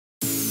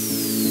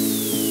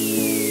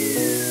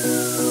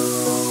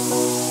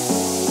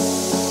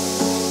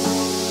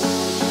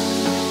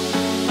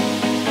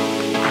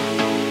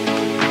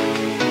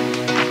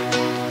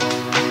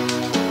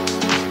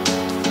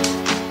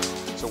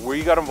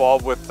got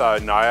involved with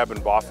NIAB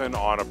and BOFIN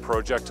on a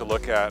project to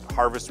look at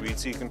harvest weed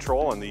seed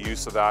control and the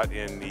use of that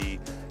in the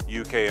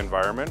UK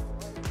environment.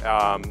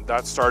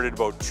 That started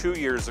about 2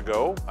 years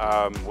ago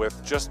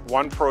with just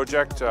one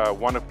project,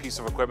 one piece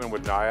of equipment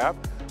with NIAB,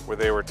 where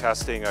they were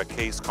testing a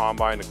case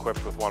combine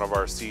equipped with one of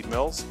our seed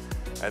mills.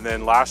 And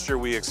then last year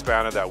we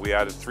expanded that. We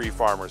added 3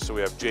 farmers. So we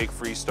have Jake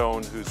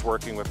Freestone, who's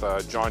working with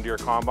a John Deere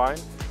combine,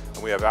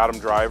 and we have Adam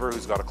Driver,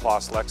 who's got a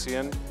Kloss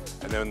Lexion.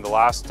 And then the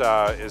last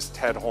is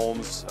Ted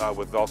Holmes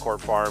with Velcourt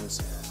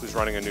Farms, who's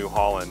running a New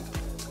Holland.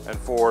 And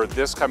for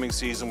this coming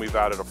season, we've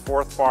added a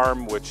 4th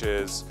farm, which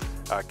is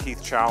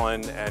Keith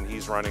Challen, and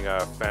he's running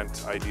a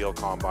Fendt Ideal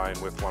combine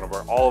with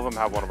all of them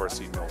have one of our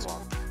seed mills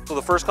on. So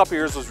the first couple of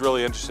years was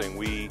really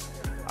interesting.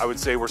 I would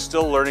say we're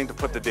still learning to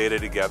put the data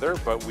together,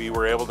 but we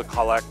were able to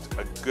collect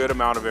a good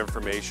amount of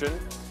information.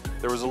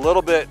 There was a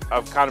little bit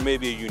of kind of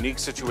maybe a unique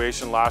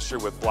situation last year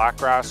with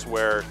blackgrass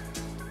where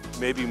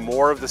maybe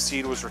more of the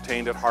seed was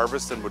retained at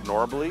harvest than would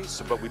normally,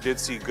 but we did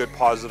see good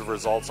positive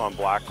results on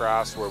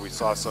blackgrass where we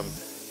saw some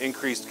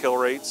increased kill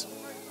rates.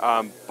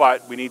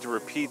 But we need to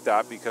repeat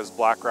that because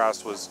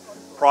blackgrass was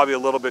probably a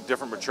little bit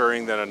different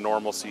maturing than a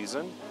normal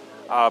season.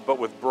 But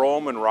with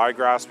brome and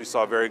ryegrass, we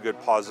saw very good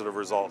positive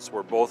results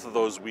where both of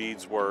those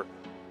weeds were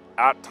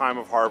at time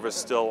of harvest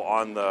still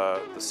on the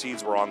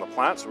seeds were on the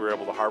plant, so we were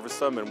able to harvest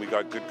them and we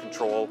got good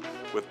control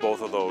with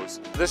both of those.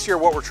 This year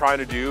what we're trying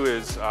to do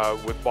is,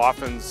 with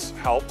BOFIN's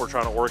help, we're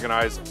trying to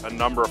organize a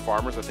number of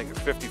farmers. I think it's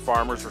 50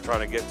 farmers we're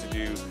trying to get to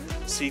do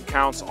seed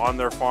counts on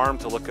their farm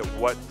to look at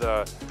what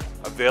the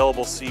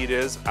available seed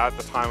is at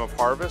the time of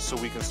harvest so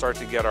we can start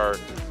to get our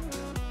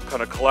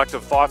kind of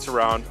collective thoughts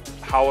around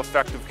how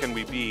effective can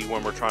we be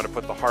when we're trying to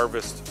put the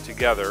harvest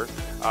together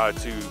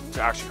to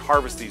actually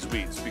harvest these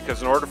weeds.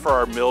 Because in order for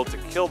our mill to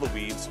kill the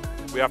weeds,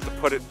 we have to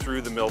put it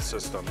through the mill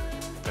system.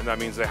 And that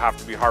means they have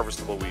to be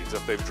harvestable weeds.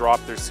 If they've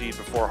dropped their seed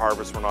before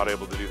harvest, we're not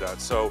able to do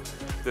that. So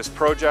this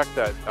project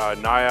that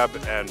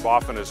NIAB and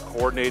BOFIN is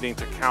coordinating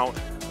to count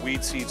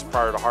weed seeds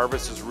prior to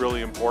harvest is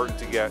really important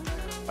to get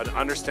an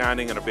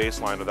understanding and a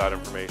baseline of that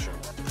information.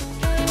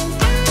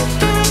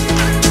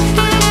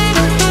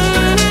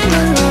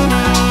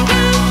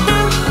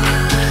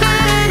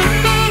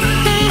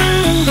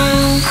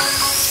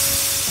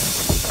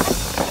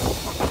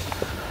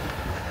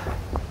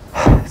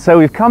 So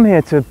we've come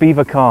here to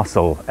Beaver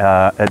Castle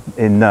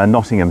in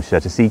Nottinghamshire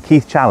to see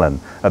Keith Challen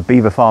of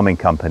Beaver Farming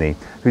Company,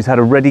 who's had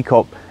a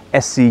Reddycop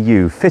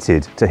SCU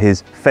fitted to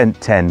his Fendt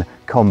 10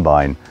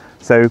 combine.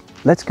 So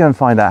let's go and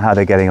find out how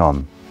they're getting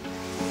on.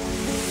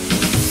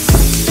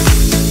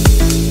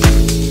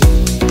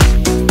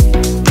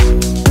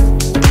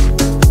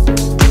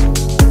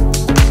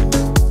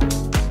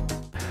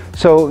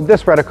 So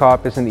this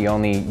Reddycop isn't the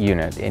only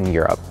unit in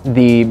Europe.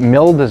 The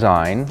mill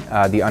design,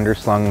 the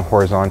underslung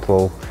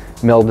horizontal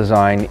mill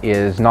design,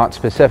 is not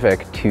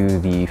specific to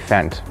the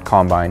Fendt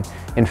combine.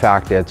 In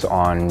fact, it's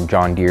on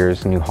John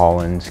Deere's, New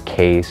Holland's,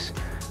 Case,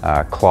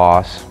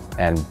 Kloss,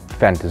 and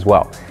Fendt as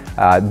well.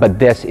 But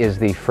this is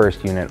the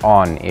first unit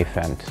on a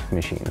Fendt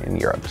machine in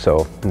Europe.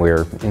 So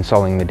we're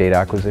installing the data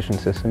acquisition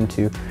system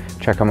to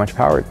check how much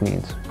power it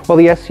needs. Well,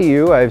 the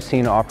SCU I've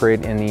seen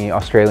operate in the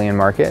Australian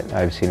market.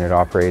 I've seen it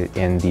operate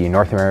in the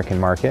North American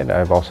market.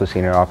 I've also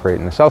seen it operate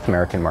in the South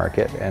American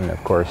market and,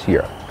 of course,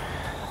 Europe.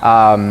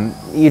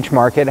 Each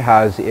market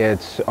has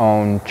its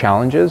own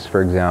challenges.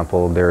 For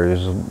example,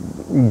 there's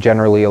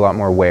generally a lot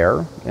more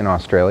wear in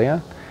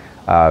Australia.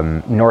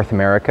 North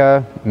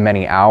America,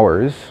 many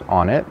hours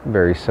on it,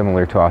 very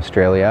similar to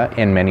Australia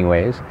in many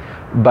ways,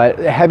 but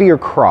heavier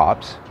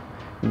crops.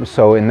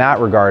 So in that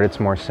regard, it's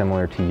more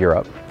similar to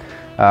Europe.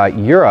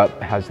 Europe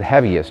has the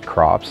heaviest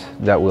crops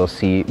that we'll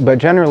see, but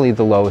generally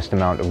the lowest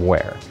amount of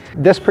wear.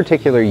 This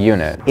particular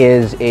unit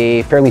is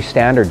a fairly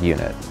standard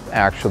unit,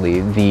 actually.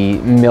 The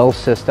mill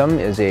system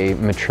is a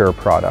mature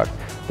product.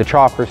 The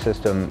chopper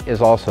system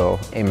is also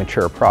a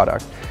mature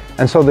product.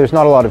 And so there's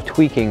not a lot of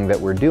tweaking that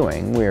we're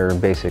doing. We're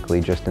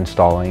basically just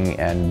installing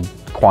and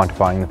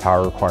quantifying the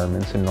power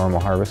requirements in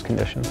normal harvest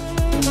conditions.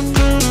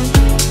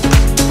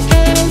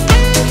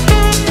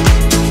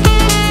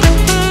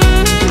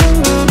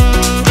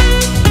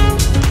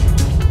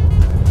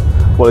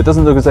 Well, it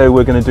doesn't look as though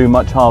we're going to do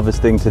much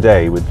harvesting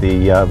today with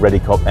the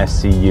Reddycop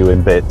SCU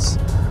in bits.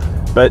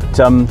 But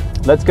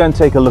let's go and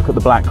take a look at the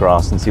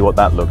blackgrass and see what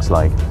that looks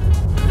like.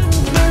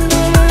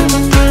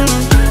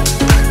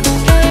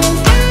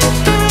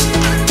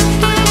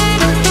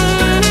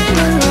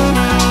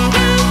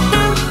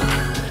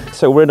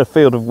 So we're in a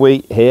field of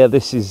wheat here.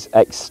 This is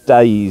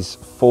X-Day's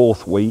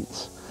 4th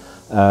wheat.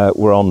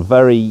 We're on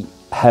very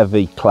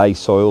heavy clay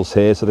soils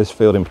here. So this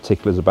field in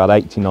particular is about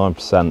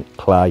 89%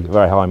 clay,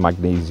 very high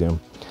magnesium,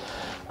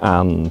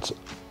 and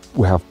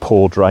we have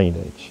poor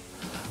drainage.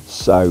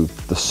 So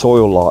the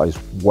soil lies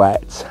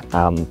wet,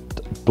 and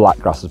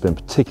blackgrass has been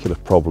a particular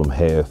problem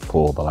here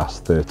for the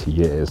last 30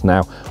 years.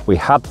 Now, we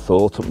had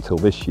thought up until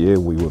this year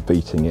we were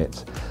beating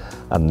it,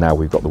 and now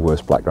we've got the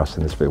worst blackgrass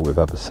in this field we've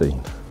ever seen.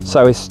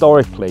 So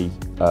historically,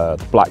 the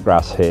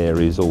blackgrass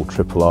here is all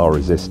triple R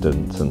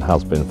resistant and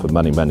has been for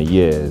many, many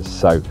years.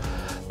 So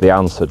the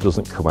answer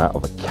doesn't come out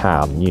of a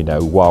can. You know,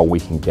 while we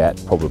can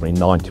get probably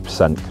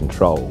 90%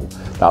 control,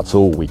 that's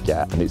all we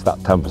get, and it's that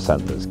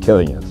 10% that's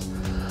killing us.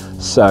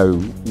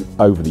 So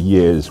over the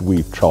years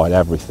we've tried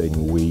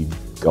everything. We've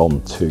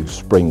gone to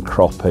spring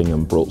cropping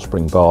and brought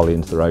spring barley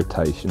into the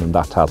rotation, and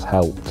that has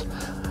helped.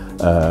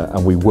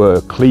 And we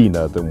were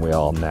cleaner than we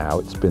are now.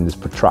 It's been this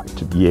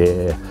protracted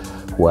year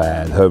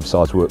where the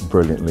herbicides worked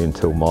brilliantly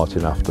until March,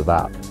 and after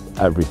that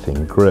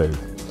everything grew.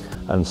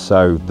 And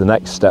so the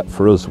next step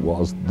for us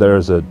was,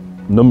 there's a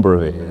number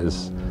of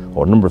ears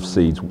or a number of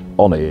seeds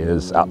on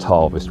ears at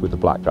harvest with the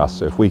blackgrass.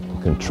 So if we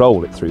can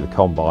control it through the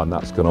combine,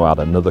 that's going to add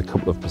another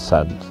couple of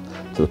percent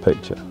to the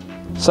picture.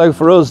 So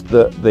for us,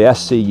 the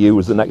SCU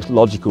was the next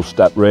logical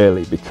step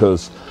really,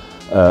 because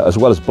as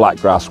well as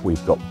blackgrass,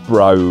 we've got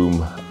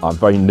brome. I'm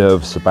very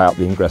nervous about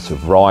the ingress of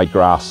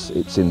ryegrass.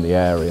 It's in the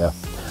area.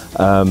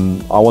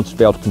 I wanted to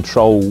be able to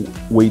control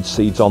weed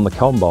seeds on the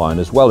combine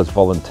as well as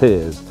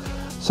volunteers.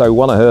 So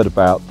when I heard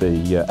about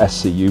the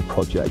SCU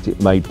project,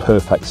 it made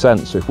perfect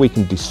sense. So if we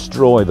can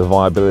destroy the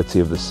viability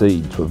of the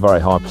seed to a very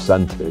high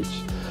percentage,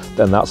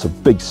 then that's a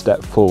big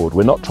step forward.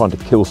 We're not trying to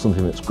kill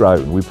something that's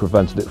grown, we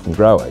prevented it from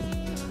growing.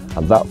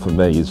 And that for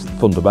me is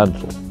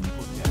fundamental.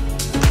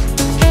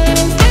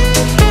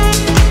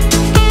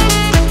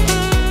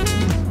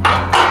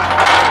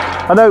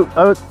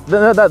 No,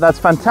 that's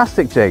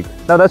fantastic, Jake.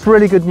 No, that's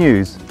really good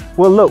news.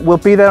 Well, look, we'll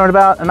be there in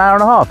about an hour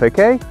and a half,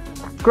 okay?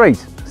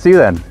 Great, see you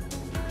then.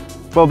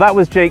 Well, that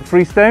was Jake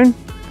Freestone.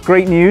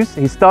 Great news,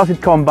 he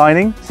started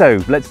combining.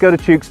 So let's go to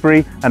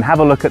Tewkesbury and have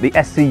a look at the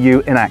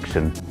SCU in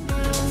action.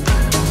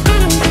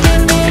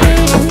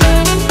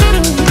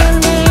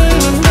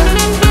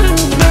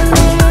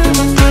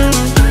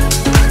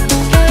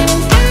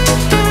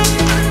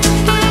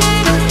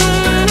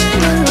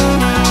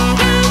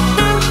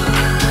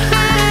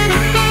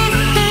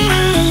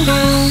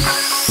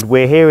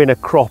 We're here in a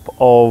crop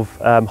of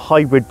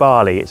hybrid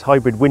barley. It's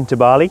hybrid winter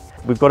barley.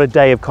 We've got a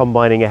day of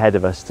combining ahead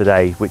of us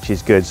today, which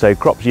is good. So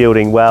crop's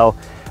yielding well,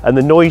 and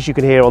the noise you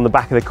can hear on the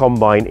back of the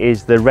combine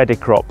is the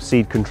Redicrop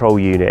seed control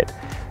unit.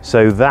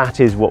 So that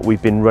is what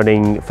we've been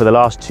running for the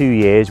last 2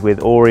 years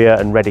with Aurea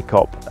and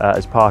Redicrop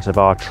as part of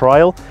our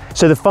trial.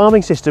 So the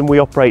farming system we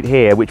operate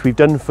here, which we've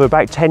done for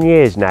about 10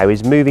 years now,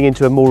 is moving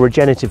into a more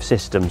regenerative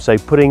system. So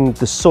putting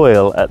the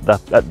soil at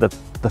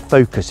the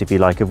focus, if you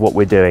like, of what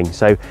we're doing.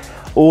 So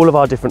all of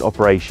our different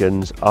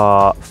operations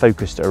are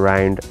focused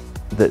around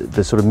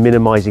the sort of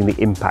minimising the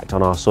impact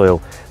on our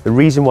soil. The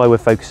reason why we're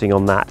focusing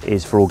on that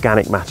is for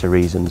organic matter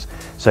reasons.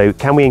 So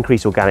can we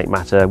increase organic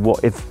matter?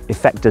 What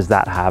effect does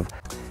that have?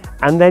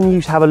 And then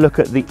you have a look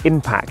at the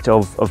impact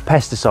of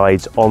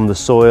pesticides on the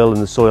soil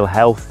and the soil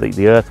health,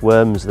 the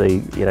earthworms,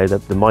 the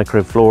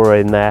microflora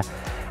in there.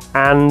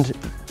 And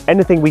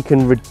anything we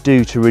can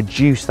do to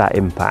reduce that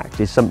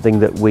impact is something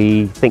that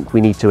we think we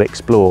need to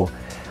explore.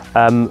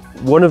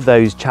 One of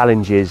those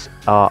challenges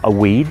are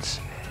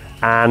weeds,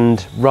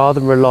 and rather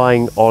than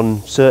relying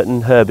on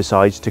certain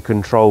herbicides to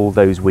control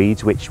those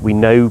weeds, which we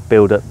know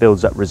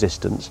builds up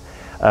resistance,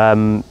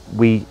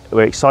 we're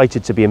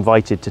excited to be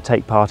invited to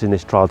take part in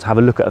this trial to have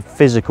a look at a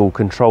physical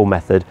control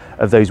method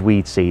of those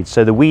weed seeds.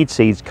 So the weed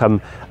seeds come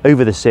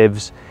over the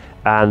sieves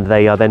and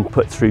they are then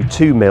put through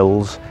 2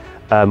 mills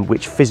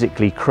which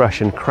physically crush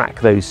and crack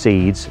those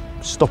seeds,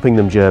 stopping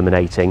them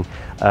germinating,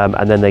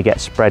 and then they get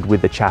spread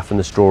with the chaff and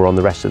the straw on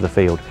the rest of the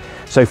field.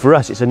 So for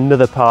us, it's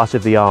another part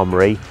of the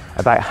armoury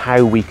about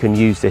how we can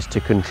use this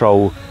to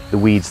control the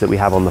weeds that we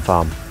have on the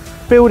farm.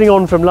 Building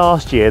on from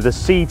last year, the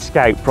Seed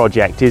Scout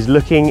project is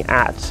looking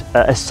at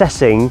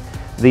assessing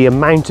the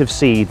amount of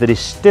seed that is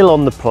still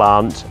on the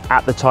plant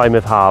at the time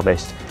of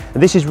harvest.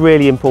 And this is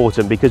really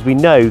important because we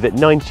know that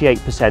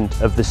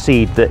 98% of the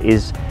seed that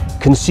is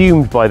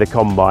consumed by the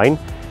combine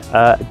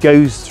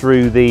goes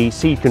through the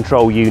seed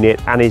control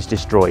unit and is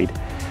destroyed.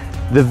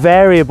 The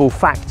variable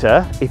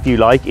factor, if you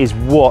like, is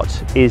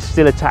what is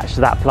still attached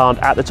to that plant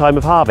at the time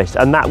of harvest,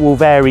 and that will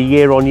vary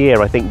year on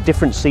year. I think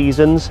different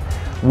seasons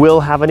will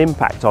have an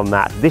impact on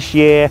that. This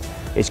year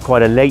it's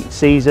quite a late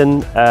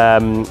season,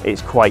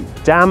 it's quite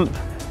damp,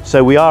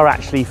 so we are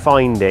actually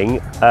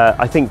finding,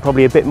 I think,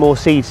 probably a bit more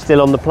seed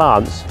still on the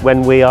plants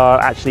when we are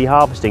actually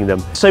harvesting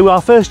them. So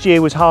our first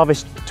year was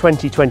harvest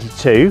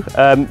 2022,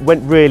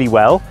 went really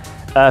well.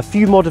 A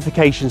few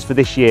modifications for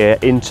this year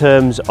in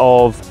terms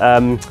of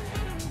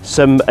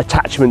some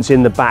attachments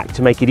in the back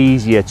to make it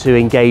easier to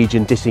engage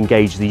and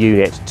disengage the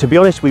unit. To be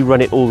honest, we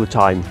run it all the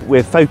time.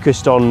 We're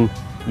focused on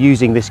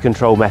using this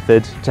control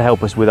method to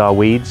help us with our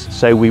weeds.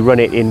 So we run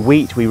it in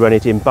wheat, we run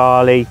it in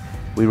barley,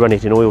 we run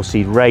it in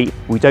oilseed rape.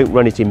 We don't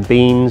run it in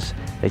beans.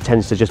 It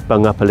tends to just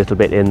bung up a little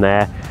bit in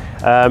there.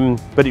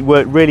 But it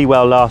worked really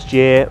well last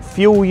year.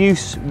 Fuel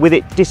use with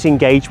it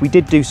disengaged. We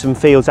did do some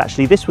fields,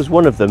 actually. This was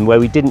one of them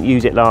where we didn't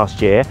use it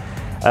last year.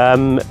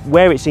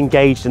 Where it's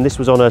engaged, and this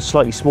was on a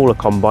slightly smaller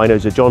combine, it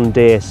was a John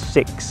Deere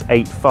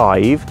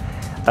 685,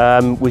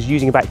 was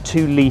using about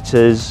 2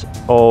 litres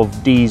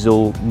of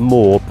diesel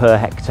more per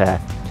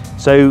hectare.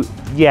 So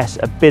yes,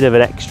 a bit of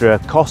an extra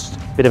cost,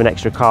 a bit of an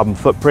extra carbon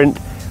footprint,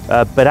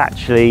 but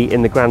actually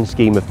in the grand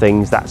scheme of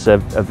things that's a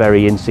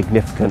very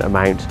insignificant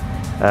amount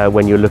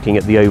when you're looking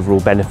at the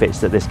overall benefits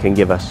that this can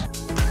give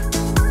us.